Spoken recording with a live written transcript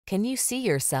Can you see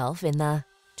yourself in the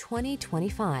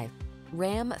 2025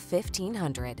 Ram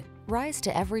 1500? Rise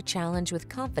to every challenge with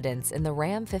confidence in the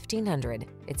Ram 1500.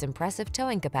 Its impressive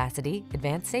towing capacity,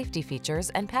 advanced safety features,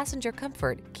 and passenger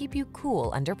comfort keep you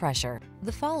cool under pressure.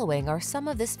 The following are some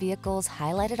of this vehicle's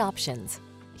highlighted options: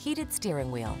 heated steering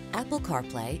wheel, Apple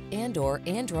CarPlay and/or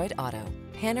Android Auto,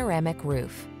 panoramic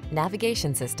roof,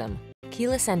 navigation system,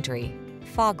 keyless entry,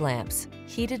 fog lamps,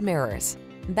 heated mirrors,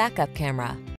 backup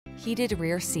camera, heated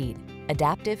rear seat,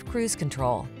 adaptive cruise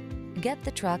control. Get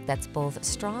the truck that's both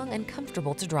strong and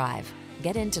comfortable to drive.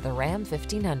 Get into the Ram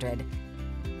 1500.